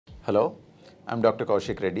Hello, I'm Dr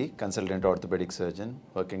Kaushik Reddy, consultant orthopedic surgeon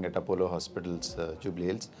working at Apollo Hospitals,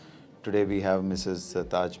 Jubilee. Today we have Mrs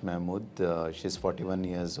Taj Mahaboob. She's 41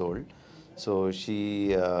 years old. So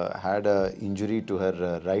she had an injury to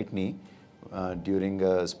her right knee during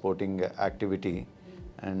a sporting activity,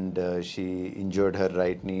 and she injured her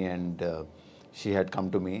right knee, and she had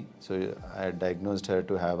come to me. So I had diagnosed her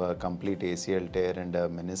to have a complete ACL tear and a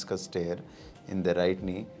meniscus tear in the right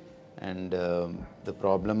knee. And the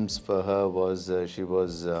problems for her was she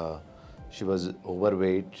was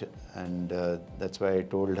overweight, and that's why I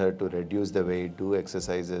told her to reduce the weight, do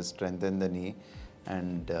exercises, strengthen the knee,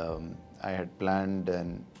 and I had planned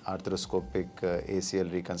an arthroscopic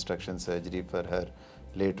ACL reconstruction surgery for her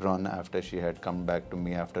later on after she had come back to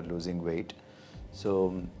me after losing weight.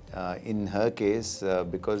 So in her case,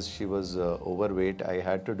 because she was overweight, I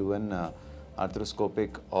had to do an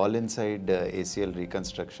arthroscopic all-inside ACL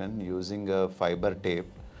reconstruction using a fibre tape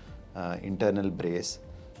internal brace.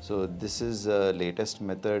 So this is the latest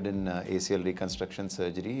method in ACL reconstruction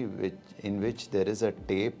surgery, in which there is a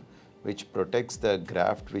tape which protects the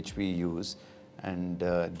graft which we use and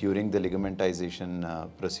during the ligamentization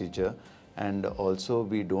procedure. And also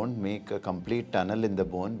we don't make a complete tunnel in the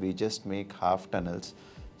bone, we just make half tunnels,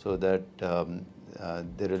 so that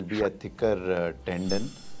there will be a thicker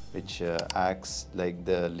tendon which acts like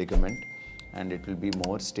the ligament, and it will be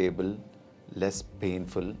more stable, less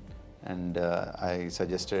painful. And I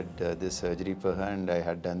suggested this surgery for her, and I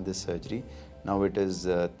had done this surgery. Now it is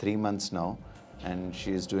 3 months now, and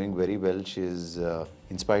she is doing very well. She is,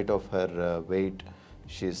 in spite of her weight,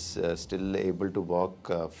 she is still able to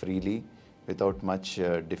walk freely without much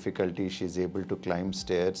difficulty. She is able to climb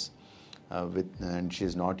stairs and she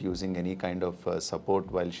is not using any kind of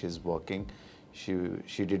support while she is walking.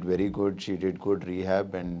 She did very good. She did good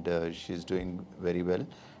rehab, and she is doing very well.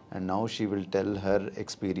 And now she will tell her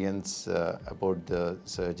experience about the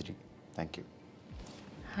surgery. Thank you.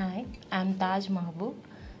 Hi, I'm Taj Mahaboob.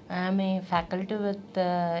 I'm a faculty with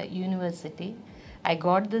the university. I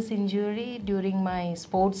got this injury during my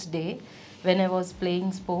sports day. When I was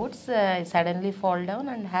playing sports, I suddenly fall down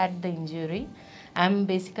and had the injury. I'm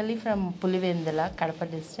basically from Pulivendala, Kadapa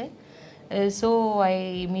district. So I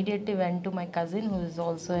immediately went to my cousin, who is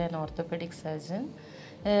also an orthopedic surgeon.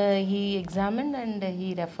 He examined and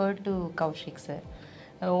he referred to Kaushik sir.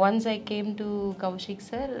 Once I came to Kaushik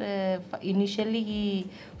sir, initially he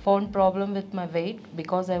found problem with my weight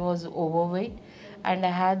because I was overweight and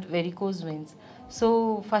I had varicose veins.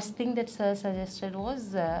 So first thing that sir suggested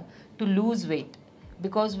was to lose weight,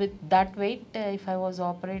 because with that weight, if I was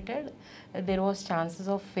operated, there was chances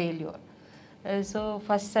of failure. So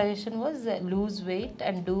first suggestion was lose weight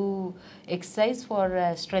and do exercise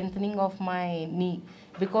for strengthening of my knee,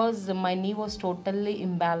 because my knee was totally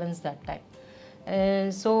imbalanced that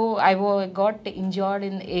time. So I got injured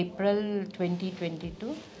in April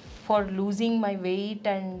 2022. For losing my weight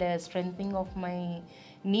and strengthening of my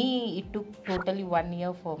knee, it took totally 1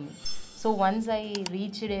 year for me. So once I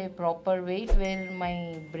reached a proper weight where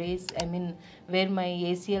my where my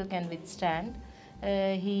ACL can withstand,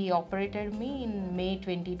 he operated me in May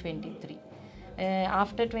 2023.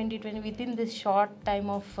 After 2020, within this short time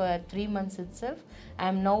of 3 months itself, I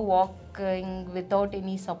am now walking without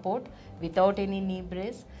any support, without any knee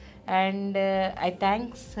brace. And I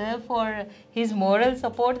thank sir for his moral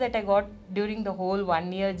support that I got during the whole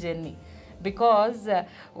 1 year journey. Because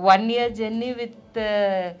 1 year journey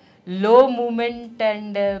with low movement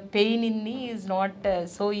and pain in knee is not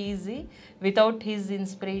so easy without his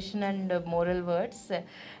inspiration and moral words.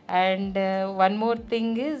 And one more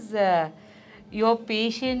thing is your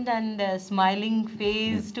patient and smiling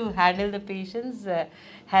face to handle the patients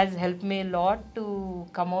has helped me a lot to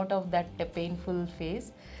come out of that painful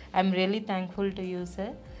phase. I'm really thankful to you,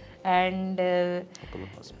 sir. And Apollo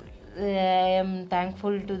Hospital. I am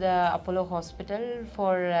thankful to the Apollo Hospital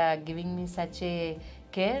for giving me such a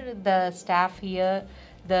care. The staff here,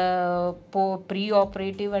 the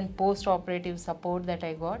pre-operative and post-operative support that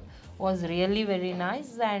I got was really very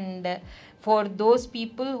nice. And for those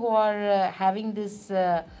people who are having this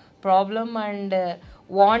problem and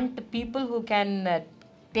want people who can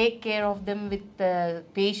take care of them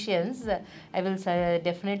with patience, I will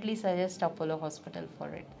definitely suggest Apollo Hospital for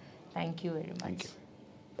it. Thank you very much. Thank you.